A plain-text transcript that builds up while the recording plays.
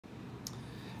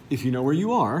if you know where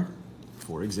you are,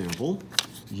 for example,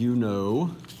 you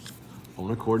know on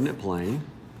a coordinate plane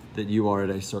that you are at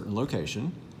a certain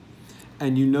location,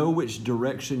 and you know which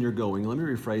direction you're going. Let me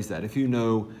rephrase that. If you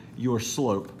know your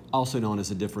slope, also known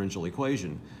as a differential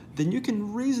equation, then you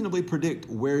can reasonably predict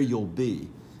where you'll be.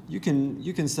 You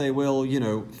can say, well,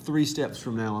 3 steps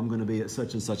from now, I'm going to be at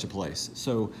such and such a place.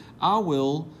 So I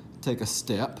will take a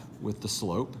step with the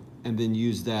slope and then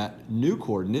use that new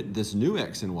coordinate, this new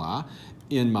x and y,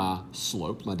 in my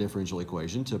slope, my differential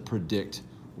equation, to predict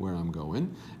where I'm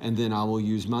going. And then I will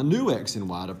use my new x and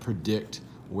y to predict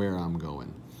where I'm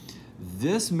going.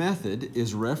 This method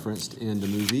is referenced in the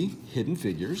movie Hidden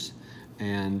Figures,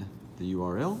 and the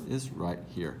URL is right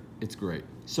here. It's great.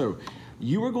 So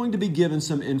you are going to be given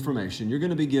some information. You're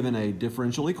going to be given a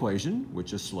differential equation,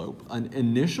 which is slope, an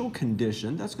initial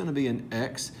condition, that's going to be an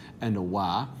x and a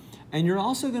y, and you're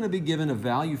also going to be given a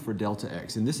value for delta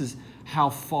x, and this is how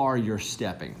far you're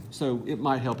stepping. So it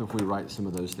might help if we write some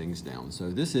of those things down. So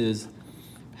this is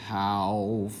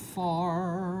how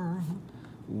far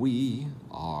we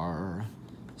are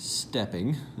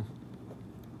stepping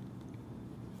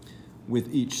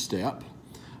with each step.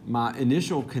 My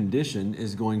initial condition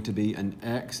is going to be an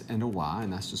x and a y,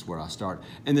 and that's just where I start.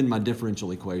 And then my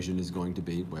differential equation is going to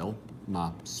be, well, my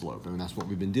slope. And that's what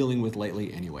we've been dealing with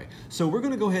lately anyway. So we're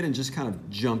going to go ahead and just kind of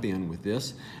jump in with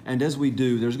this. And as we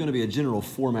do, there's going to be a general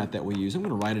format that we use. I'm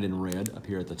going to write it in red up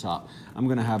here at the top. I'm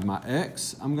going to have my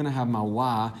x, I'm going to have my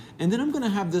y, and then I'm going to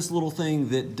have this little thing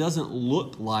that doesn't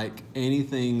look like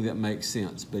anything that makes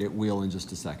sense, but it will in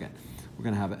just a second. We're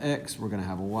going to have an x, we're going to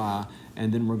have a y,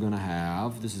 and then we're going to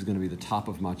have, this is going to be the top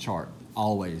of my chart,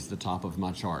 always the top of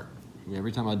my chart.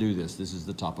 Every time I do this, this is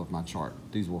the top of my chart.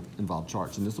 These will involve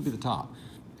charts, and this will be the top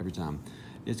every time.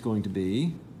 It's going to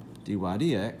be dy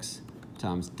dx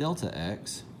times delta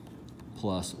x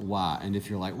plus y. And if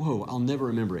you're like, whoa, I'll never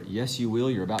remember it. Yes, you will.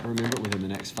 You're about to remember it within the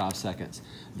next 5 seconds.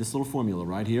 This little formula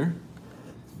right here,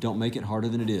 don't make it harder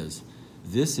than it is.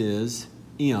 This is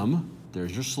m,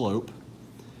 there's your slope,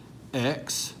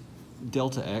 x,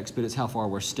 delta x, but it's how far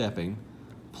we're stepping,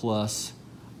 plus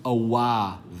a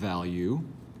y value,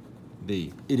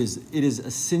 b. It is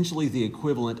essentially the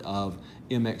equivalent of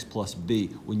mx plus b.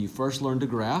 When you first learned to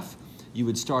graph, you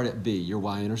would start at b, your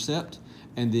y-intercept,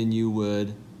 and then you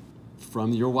would,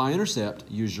 from your y-intercept,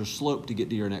 use your slope to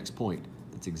get to your next point.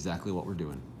 That's exactly what we're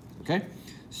doing, okay?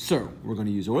 So we're going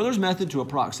to use Euler's method to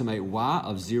approximate y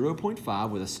of 0.5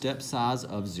 with a step size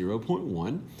of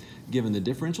 0.1. Given the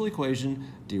differential equation,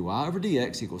 dy over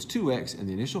dx equals 2x, and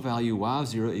the initial value y of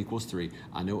 0 equals 3.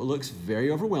 I know it looks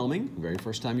very overwhelming. Very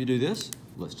first time you do this,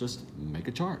 let's just make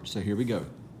a chart. So here we go.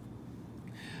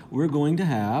 We're going to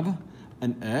have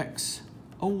an x,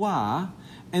 a y,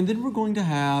 and then we're going to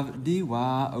have dy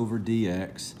over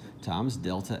dx times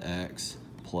delta x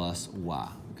plus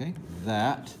y. Okay,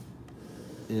 that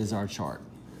is our chart.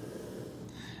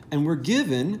 And we're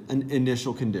given an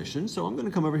initial condition. So I'm going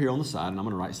to come over here on the side and I'm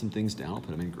going to write some things down. I'll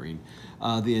put them in green.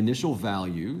 The initial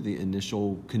value, the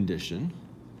initial condition,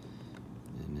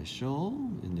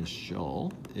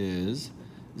 initial is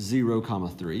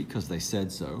 0,3 because they said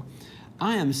so.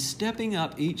 I am stepping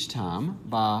up each time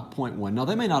by 0.1. Now,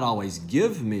 they may not always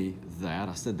give me that.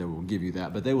 I said they will give you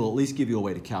that, but they will at least give you a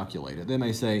way to calculate it. They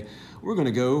may say, we're going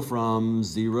to go from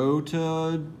 0 to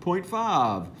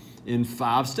 0.5 in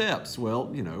 5 steps. Well,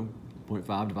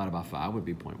 0.5 divided by 5 would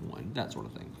be 0.1, that sort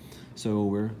of thing. So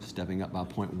we're stepping up by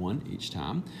 0.1 each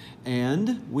time.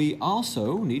 And we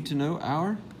also need to know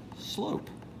our slope,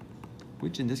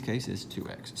 which in this case is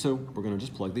 2x. So we're going to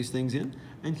just plug these things in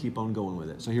and keep on going with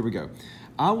it. So here we go.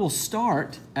 I will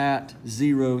start at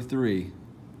 0,3.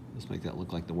 Let's make that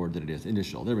look like the word that it is,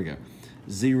 initial. There we go.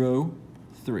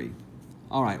 0,3.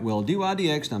 All right, well, dy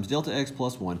dx times delta x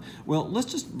plus 1. Well,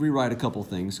 let's just rewrite a couple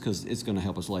things because it's going to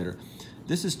help us later.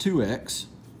 This is 2x,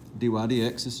 dy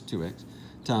dx is 2x,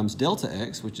 times delta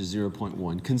x, which is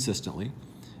 0.1 consistently,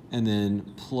 and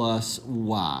then plus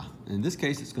y. In this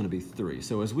case, it's going to be 3.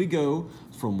 So as we go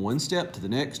from one step to the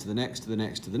next, to the next, to the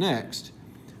next, to the next,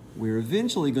 we're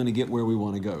eventually going to get where we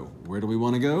want to go. Where do we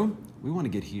want to go? We want to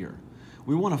get here.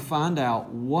 We want to find out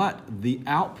what the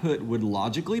output would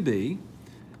logically be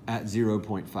at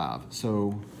 0.5.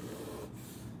 So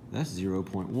that's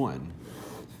 0.1.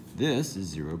 This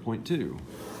is 0.2.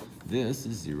 This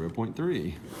is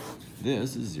 0.3.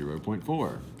 This is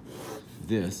 0.4.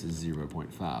 This is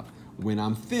 0.5. When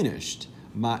I'm finished,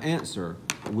 my answer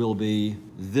will be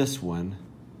this one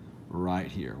right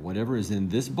here. Whatever is in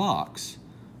this box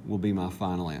will be my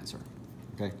final answer.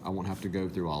 Okay, I won't have to go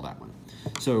through all that one.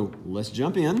 So let's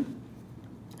jump in.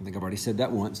 I think I've already said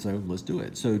that once, so let's do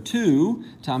it. So 2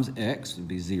 times x would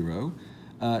be 0.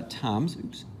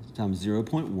 times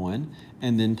 0.1,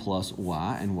 and then plus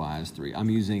y, and y is 3. I'm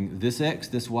using this x,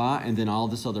 this y, and then all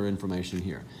this other information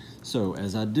here. So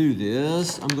as I do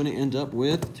this, I'm going to end up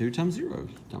with 2 times 0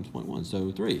 times 0.1,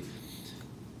 so 3.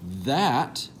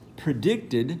 That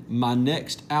predicted my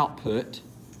next output,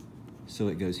 so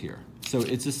it goes here. So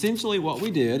it's essentially what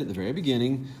we did at the very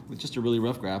beginning with just a really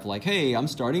rough graph, like, hey, I'm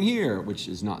starting here, which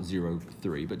is not 0,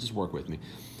 3, but just work with me.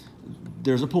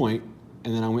 There's a point,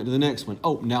 and then I went to the next one.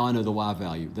 Oh, now I know the y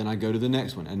value. Then I go to the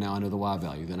next one, and now I know the y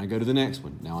value. Then I go to the next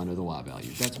one. Now I know the y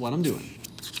value. That's what I'm doing.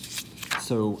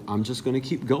 So I'm just going to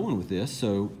keep going with this.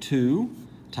 So 2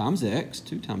 times x,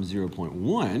 2 times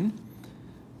 0.1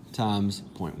 times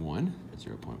 0.1,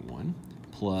 0.1,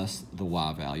 plus the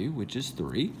y value, which is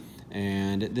 3.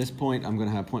 And at this point, I'm going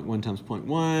to have 0.1 times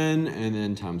 0.1, and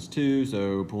then times 2,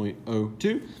 so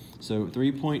 0.02. So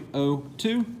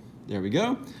 3.02, there we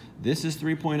go. This is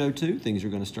 3.02. Things are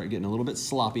going to start getting a little bit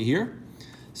sloppy here.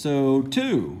 So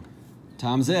 2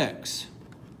 times x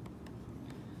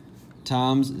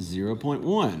times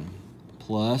 0.1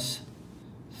 plus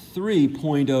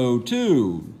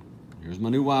 3.02. Here's my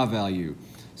new y value.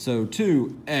 So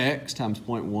 2x times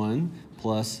 0.1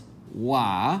 plus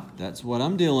y, that's what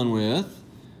I'm dealing with.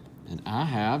 And I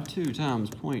have 2 times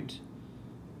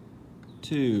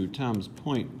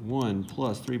 0.1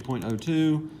 plus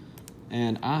 3.02,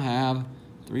 and I have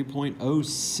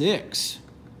 3.06.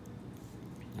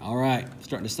 All right,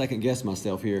 starting to second guess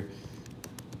myself here.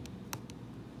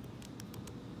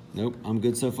 Nope, I'm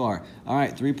good so far. All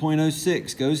right,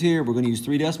 3.06 goes here. We're going to use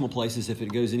 3 decimal places if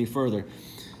it goes any further.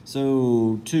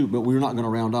 So 2, but we're not going to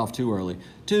round off too early.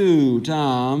 2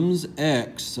 times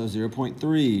x, so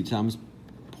 0.3 times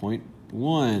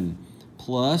 0.1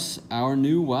 plus our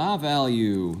new y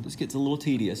value. This gets a little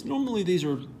tedious. Normally these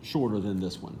are shorter than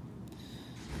this one.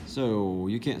 So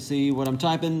you can't see what I'm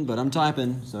typing, but I'm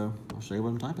typing, so I'll show you what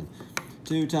I'm typing.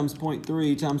 2 times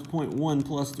 0.3 times 0.1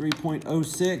 plus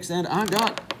 3.06, and I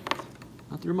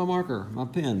threw my marker, my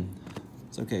pen.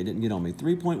 It's okay, it didn't get on me.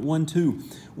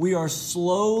 3.12. We are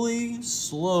slowly,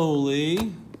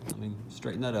 let me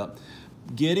straighten that up,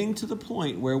 getting to the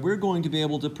point where we're going to be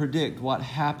able to predict what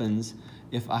happens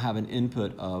if I have an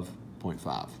input of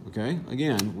 0.5, okay?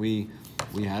 Again, we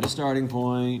had a starting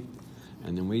point,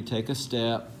 and then we take a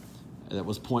step that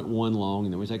was 0.1 long,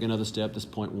 and then we take another step that's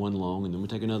 0.1 long, and then we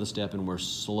take another step, and we're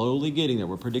slowly getting there.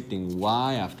 We're predicting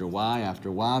y after y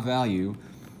after y value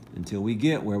until we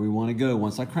get where we want to go.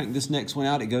 Once I crank this next one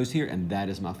out, it goes here, and that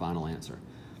is my final answer.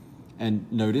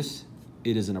 And notice,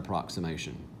 it is an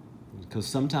approximation, because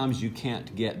sometimes you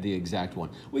can't get the exact one.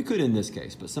 We could in this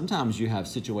case, but sometimes you have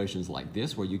situations like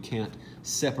this where you can't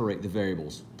separate the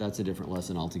variables. That's a different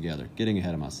lesson altogether. Getting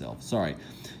ahead of myself, sorry.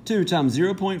 2 times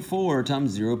 0.4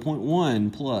 times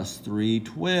 0.1 plus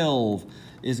 312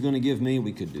 is going to give me,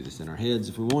 we could do this in our heads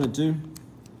if we wanted to.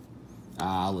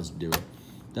 Let's do it.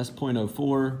 That's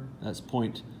 0.04, that's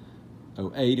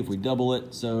 0.08 if we double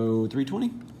it, so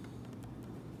 320.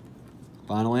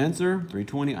 Final answer,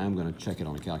 320. I'm going to check it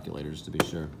on a calculator just to be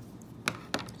sure.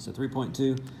 So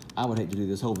 3.2. I would hate to do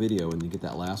this whole video and you get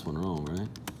that last one wrong, right?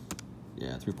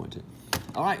 Yeah, 3.2.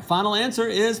 All right, final answer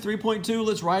is 3.2.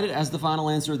 Let's write it as the final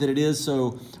answer that it is.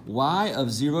 So y of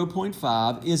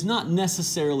 0.5 is not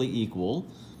necessarily equal,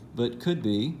 but could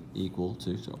be equal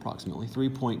to, so approximately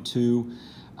 3.2.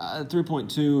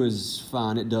 3.2 is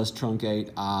fine. It does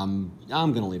truncate. I'm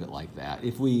going to leave it like that.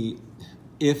 If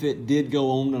it did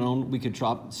go on and on, we could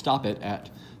stop it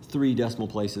at 3 decimal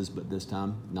places, but this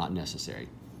time, not necessary.